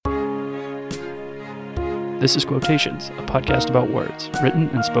This is Quotations, a podcast about words, written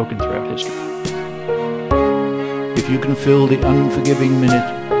and spoken throughout history. If you can fill the unforgiving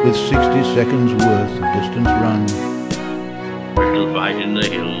minute with 60 seconds worth of distance run. We shall fight in the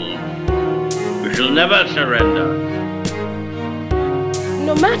hills. We shall never surrender.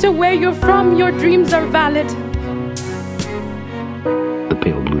 No matter where you're from, your dreams are valid. The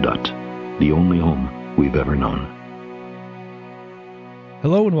Pale Blue Dot, the only home we've ever known.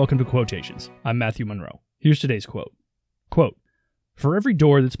 Hello and welcome to Quotations. I'm Matthew Monroe. Here's today's quote. Quote, "For every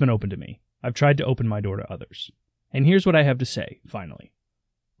door that's been opened to me, I've tried to open my door to others. And here's what I have to say, finally.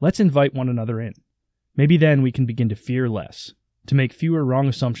 Let's invite one another in. Maybe then we can begin to fear less, to make fewer wrong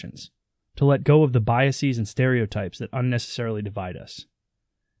assumptions, to let go of the biases and stereotypes that unnecessarily divide us.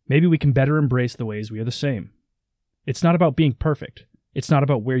 Maybe we can better embrace the ways we are the same. It's not about being perfect. It's not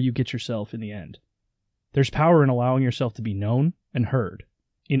about where you get yourself in the end. There's power in allowing yourself to be known and heard,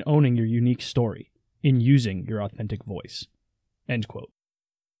 in owning your unique story, in using your authentic voice." End quote.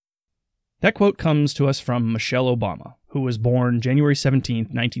 That quote comes to us from Michelle Obama, who was born January 17,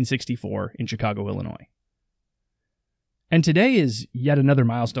 1964, in Chicago, Illinois. And today is yet another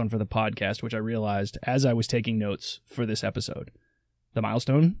milestone for the podcast, which I realized as I was taking notes for this episode. The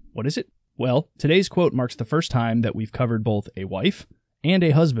milestone? What is it? Well, today's quote marks the first time that we've covered both a wife and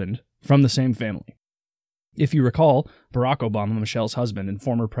a husband from the same family. If you recall, Barack Obama, Michelle's husband and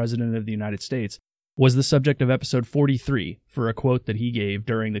former president of the United States, was the subject of episode 43 for a quote that he gave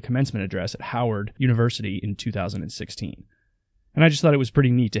during the commencement address at Howard University in 2016. And I just thought it was pretty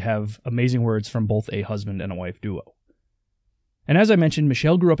neat to have amazing words from both a husband and a wife duo. And as I mentioned,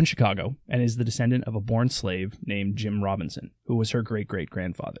 Michelle grew up in Chicago and is the descendant of a born slave named Jim Robinson, who was her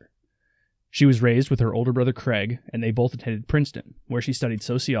great-great-grandfather. She was raised with her older brother Craig, and they both attended Princeton, where she studied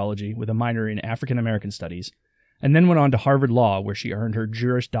sociology with a minor in African American studies, and then went on to Harvard Law, where she earned her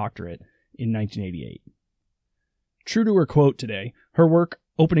Juris Doctorate in 1988. True to her quote today, her work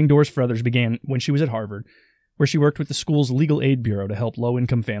opening doors for others began when she was at Harvard, where she worked with the school's legal aid bureau to help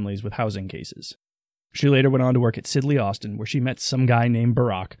low-income families with housing cases. She later went on to work at Sidley Austin, where she met some guy named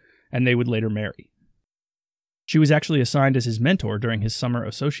Barack, and they would later marry. She was actually assigned as his mentor during his summer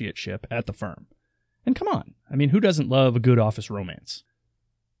associateship at the firm. And come on, who doesn't love a good office romance?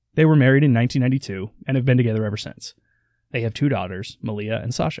 They were married in 1992 and have been together ever since. They have two daughters, Malia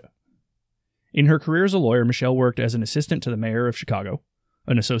and Sasha. In her career as a lawyer, Michelle worked as an assistant to the mayor of Chicago,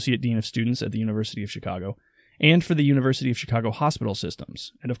 an associate dean of students at the University of Chicago, and for the University of Chicago hospital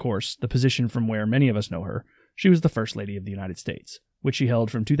systems, and of course, the position from where many of us know her, she was the First Lady of the United States, which she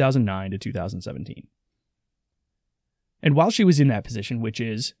held from 2009 to 2017. And while she was in that position, which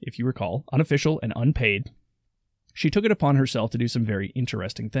is, if you recall, unofficial and unpaid, she took it upon herself to do some very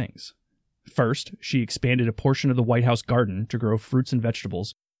interesting things. First, she expanded a portion of the White House garden to grow fruits and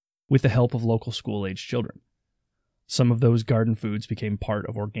vegetables with the help of local school-aged children. Some of those garden foods became part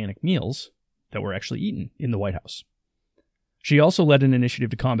of organic meals that were actually eaten in the White House. She also led an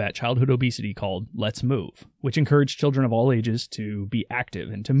initiative to combat childhood obesity called Let's Move, which encouraged children of all ages to be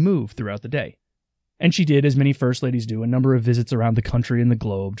active and to move throughout the day. And she did, as many First Ladies do, a number of visits around the country and the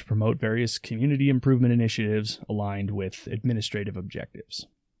globe to promote various community improvement initiatives aligned with administrative objectives.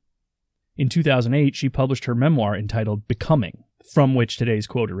 In 2008, she published her memoir entitled Becoming, from which today's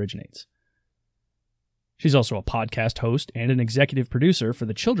quote originates. She's also a podcast host and an executive producer for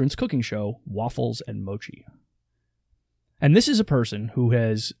the children's cooking show Waffles and Mochi. And this is a person who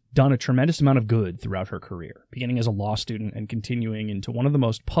has done a tremendous amount of good throughout her career, beginning as a law student and continuing into one of the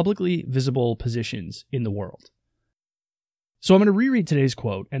most publicly visible positions in the world. So I'm going to reread today's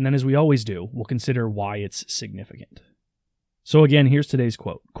quote, and then as we always do, we'll consider why it's significant. So again, here's today's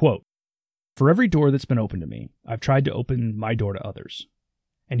quote. Quote, "For every door that's been opened to me, I've tried to open my door to others.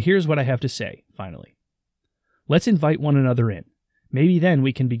 And here's what I have to say, finally. Let's invite one another in. Maybe then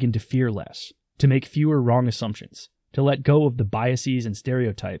we can begin to fear less, to make fewer wrong assumptions, to let go of the biases and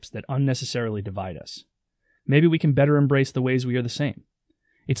stereotypes that unnecessarily divide us. Maybe we can better embrace the ways we are the same.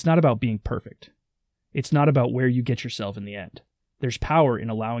 It's not about being perfect. It's not about where you get yourself in the end. There's power in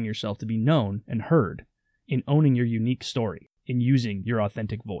allowing yourself to be known and heard, in owning your unique story, in using your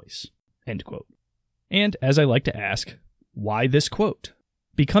authentic voice." End quote. And as I like to ask, why this quote?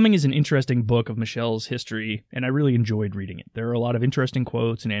 Becoming is an interesting book of Michelle's history, and I really enjoyed reading it. There are a lot of interesting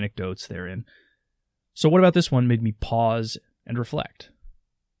quotes and anecdotes therein. So what about this one made me pause and reflect?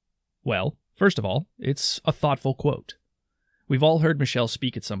 Well, first of all, it's a thoughtful quote. We've all heard Michelle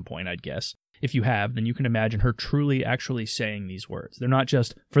speak at some point, I'd guess. If you have, then you can imagine her truly actually saying these words. They're not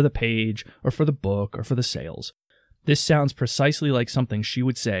just for the page, or for the book, or for the sales. This sounds precisely like something she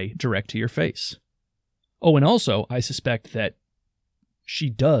would say direct to your face. Oh, and also, I suspect that she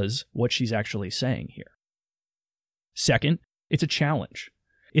does what she's actually saying here. Second, it's a challenge.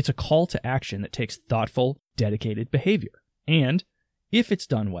 It's a call to action that takes thoughtful, dedicated behavior. And, if it's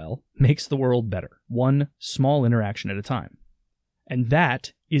done well, makes the world better, one small interaction at a time. And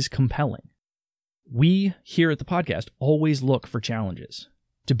that is compelling. We here at the podcast always look for challenges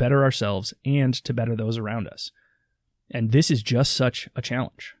to better ourselves and to better those around us. And this is just such a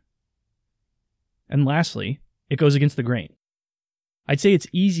challenge. And lastly, it goes against the grain. I'd say it's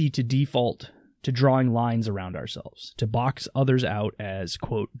easy to default to drawing lines around ourselves, to box others out as,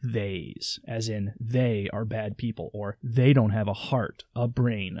 quote, theys, as in they are bad people, or they don't have a heart, a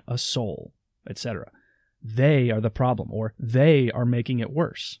brain, a soul, etc. They are the problem, or they are making it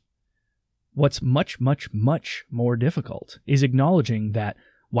worse. What's much, much, much more difficult is acknowledging that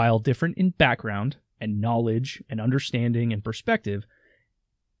while different in background and knowledge and understanding and perspective,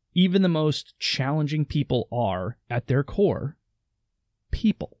 even the most challenging people are, at their core,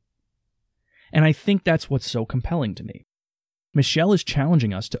 people. And I think that's what's so compelling to me. Michelle is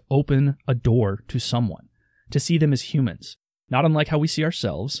challenging us to open a door to someone, to see them as humans, not unlike how we see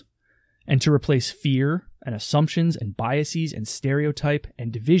ourselves, and to replace fear and assumptions and biases and stereotype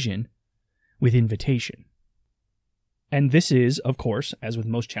and division with invitation. And this is, of course, as with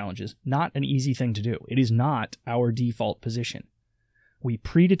most challenges, not an easy thing to do. It is not our default position. We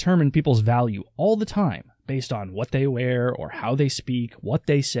predetermine people's value all the time based on what they wear or how they speak, what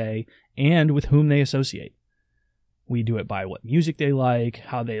they say, and with whom they associate. We do it by what music they like,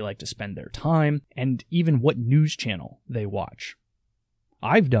 how they like to spend their time, and even what news channel they watch.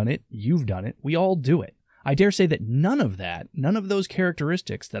 I've done it, you've done it, we all do it. I dare say that none of those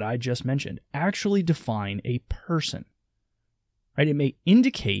characteristics that I just mentioned actually define a person. Right? It may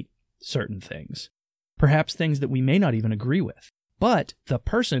indicate certain things, perhaps things that we may not even agree with. But the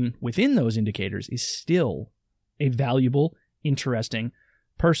person within those indicators is still a valuable, interesting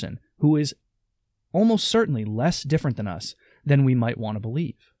person who is almost certainly less different than us than we might want to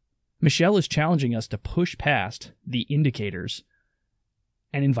believe. Michelle is challenging us to push past the indicators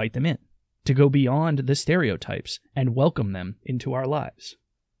and invite them in, to go beyond the stereotypes and welcome them into our lives.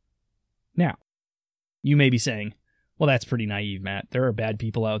 Now, you may be saying, well, that's pretty naive, Matt. There are bad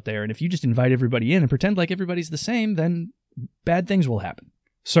people out there, and if you just invite everybody in and pretend like everybody's the same, then bad things will happen.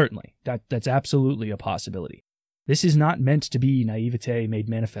 Certainly, that's absolutely a possibility. This is not meant to be naivete made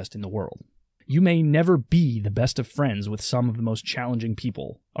manifest in the world. You may never be the best of friends with some of the most challenging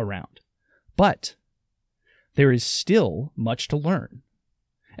people around. But there is still much to learn.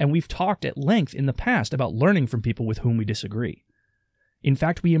 And we've talked at length in the past about learning from people with whom we disagree. In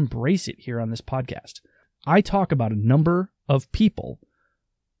fact, we embrace it here on this podcast. I talk about a number of people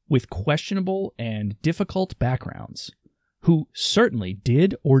with questionable and difficult backgrounds who certainly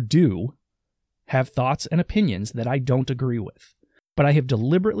did or do have thoughts and opinions that I don't agree with. But I have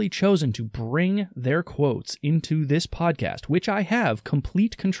deliberately chosen to bring their quotes into this podcast, which I have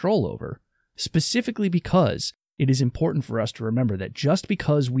complete control over, specifically because it is important for us to remember that just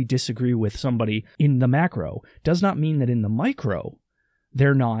because we disagree with somebody in the macro does not mean that in the micro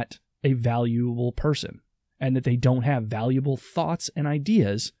they're not a valuable person and that they don't have valuable thoughts and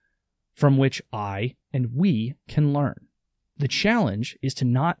ideas from which I and we can learn. The challenge is to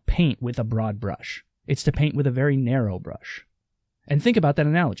not paint with a broad brush. It's to paint with a very narrow brush. And think about that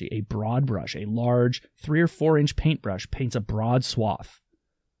analogy. A broad brush, a large 3 or 4 inch paintbrush paints a broad swath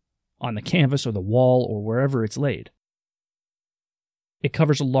on the canvas or the wall or wherever it's laid. It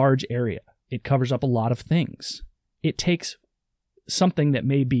covers a large area. It covers up a lot of things. It takes something that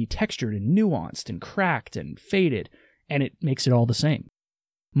may be textured and nuanced and cracked and faded, and it makes it all the same.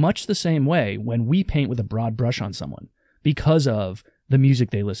 Much the same way when we paint with a broad brush on someone because of the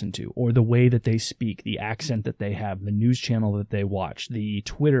music they listen to, or the way that they speak, the accent that they have, the news channel that they watch, the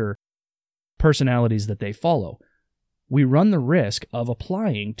Twitter personalities that they follow, we run the risk of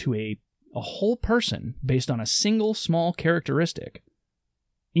applying to a whole person based on a single small characteristic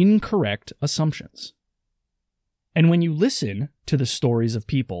incorrect assumptions. And when you listen to the stories of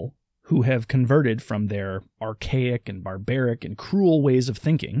people who have converted from their archaic and barbaric and cruel ways of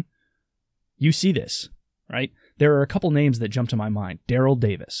thinking, you see this, right? There are a couple names that jump to my mind. Daryl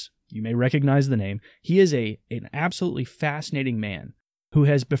Davis. You may recognize the name. He is an absolutely fascinating man who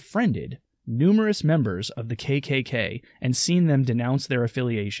has befriended numerous members of the KKK and seen them denounce their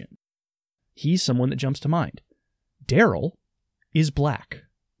affiliation. He's someone that jumps to mind. Daryl is black.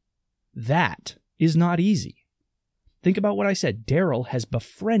 That is not easy. Think about what I said. Daryl has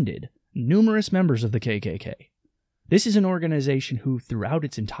befriended numerous members of the KKK. This is an organization who, throughout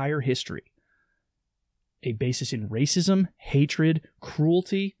its entire history, a basis in racism, hatred,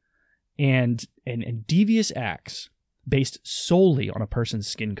 cruelty, and devious acts based solely on a person's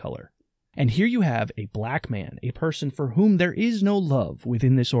skin color. And here you have a black man, a person for whom there is no love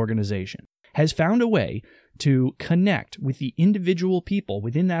within this organization, has found a way to connect with the individual people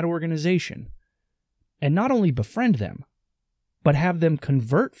within that organization and not only befriend them, but have them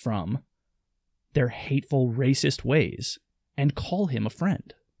convert from their hateful, racist ways and call him a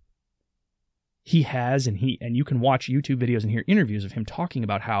friend. He has, and you can watch YouTube videos and hear interviews of him talking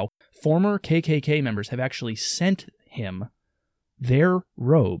about how former KKK members have actually sent him their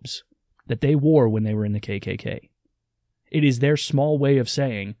robes that they wore when they were in the KKK. It is their small way of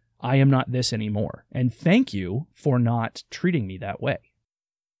saying, I am not this anymore, and thank you for not treating me that way.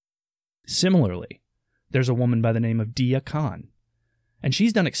 Similarly, there's a woman by the name of Dia Khan, and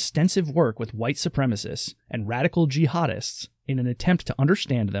she's done extensive work with white supremacists and radical jihadists in an attempt to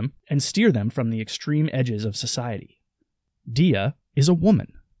understand them and steer them from the extreme edges of society. Dia is a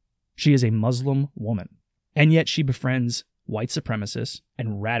woman. She is a Muslim woman, and yet she befriends white supremacists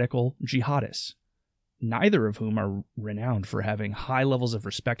and radical jihadists, neither of whom are renowned for having high levels of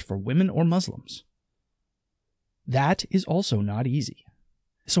respect for women or Muslims. That is also not easy.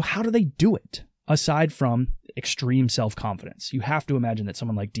 So how do they do it? Aside from extreme self-confidence, you have to imagine that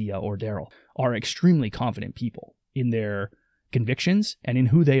someone like Dia or Daryl are extremely confident people in their convictions and in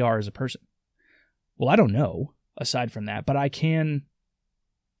who they are as a person. Well, I don't know, aside from that, but I can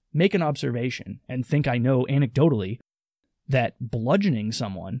make an observation and think I know anecdotally that bludgeoning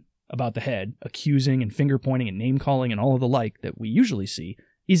someone about the head, accusing and finger-pointing and name-calling and all of the like that we usually see,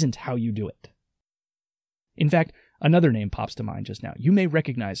 isn't how you do it. In fact, another name pops to mind just now. You may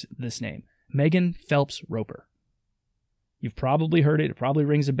recognize this name, Megan Phelps Roper. You've probably heard it. It probably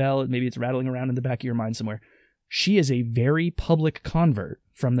rings a bell. Maybe it's rattling around in the back of your mind somewhere. She is a very public convert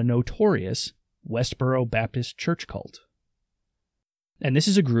from the notorious Westboro Baptist Church cult. And this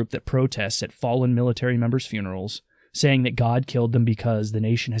is a group that protests at fallen military members' funerals, saying that God killed them because the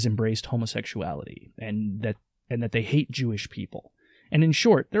nation has embraced homosexuality and that they hate Jewish people. And in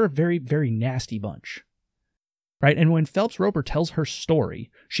short, they're a very, very nasty bunch. Right? And when Phelps Roper tells her story,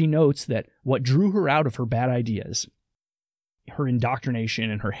 she notes that what drew her out of her bad ideas, her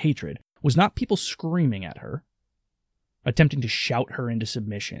indoctrination and her hatred, was not people screaming at her, attempting to shout her into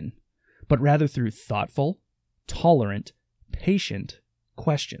submission, but rather through thoughtful, tolerant, patient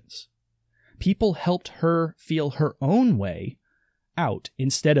questions. People helped her feel her own way out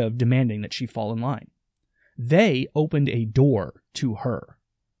instead of demanding that she fall in line. They opened a door to her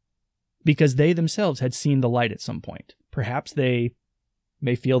because they themselves had seen the light at some point. Perhaps they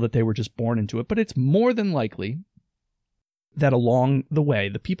may feel that they were just born into it, but it's more than likely that along the way,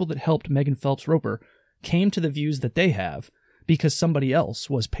 the people that helped Megan Phelps Roper came to the views that they have because somebody else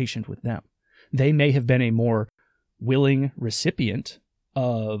was patient with them. They may have been a more willing recipient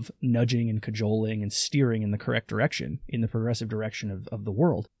of nudging and cajoling and steering in the correct direction, in the progressive direction of the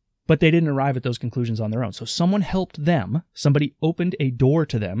world, but they didn't arrive at those conclusions on their own. So someone helped them, somebody opened a door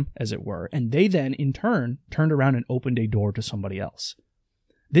to them, as it were, and they then, in turn, turned around and opened a door to somebody else.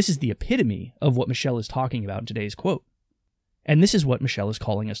 This is the epitome of what Michelle is talking about in today's quote. And this is what Michelle is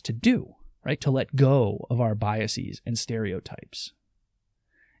calling us to do, right? To let go of our biases and stereotypes.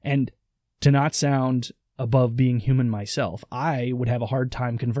 And to not sound above being human myself, I would have a hard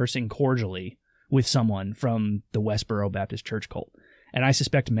time conversing cordially with someone from the Westboro Baptist Church cult. And I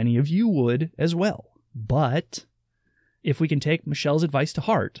suspect many of you would as well. But if we can take Michelle's advice to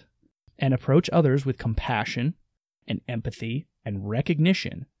heart and approach others with compassion and empathy and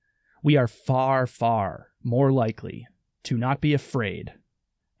recognition, we are far, far more likely to not be afraid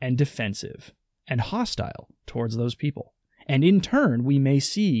and defensive and hostile towards those people. And in turn, we may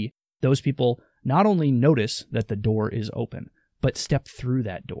see those people not only notice that the door is open, but step through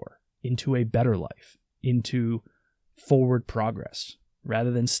that door into a better life, into forward progress,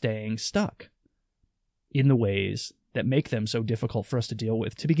 rather than staying stuck in the ways that make them so difficult for us to deal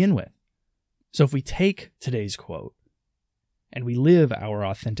with to begin with. So if we take today's quote and we live our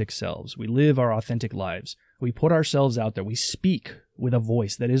authentic selves, we live our authentic lives, we put ourselves out there, we speak with a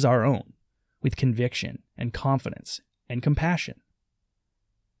voice that is our own, with conviction and confidence and compassion,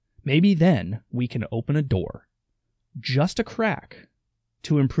 maybe then we can open a door, just a crack,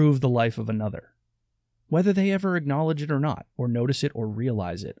 to improve the life of another, whether they ever acknowledge it or not, or notice it or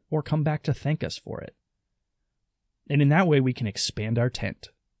realize it, or come back to thank us for it. And in that way, we can expand our tent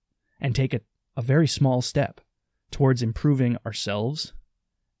and take a very small step towards improving ourselves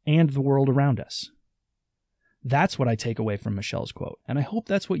and the world around us. That's what I take away from Michelle's quote, and I hope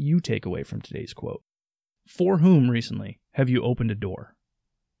that's what you take away from today's quote. For whom recently have you opened a door?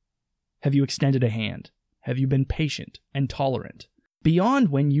 Have you extended a hand? Have you been patient and tolerant Beyond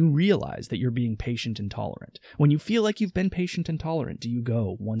when you realize that you're being patient and tolerant. When you feel like you've been patient and tolerant, do you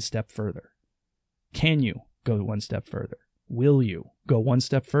go one step further? Can you go one step further? Will you go one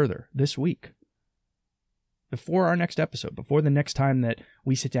step further this week? Before our next episode, before the next time that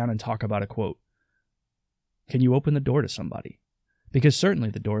we sit down and talk about a quote, can you open the door to somebody? Because certainly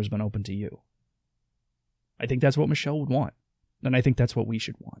the door has been open to you. I think that's what Michelle would want, and I think that's what we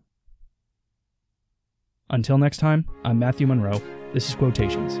should want. Until next time, I'm Matthew Monroe. This is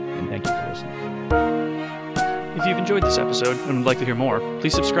Quotations, and thank you for listening. If you've enjoyed this episode and would like to hear more,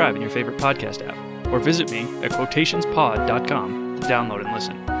 please subscribe in your favorite podcast app, or visit me at quotationspod.com to download and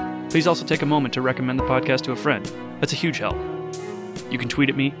listen. Please also take a moment to recommend the podcast to a friend. That's a huge help. You can tweet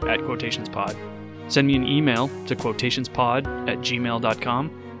at me at quotationspod. Send me an email to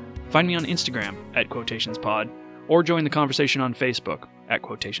quotationspod@gmail.com. Find me on Instagram at quotationspod, or join the conversation on Facebook at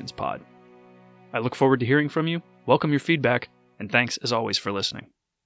quotationspod. I look forward to hearing from you, welcome your feedback, and thanks as always for listening.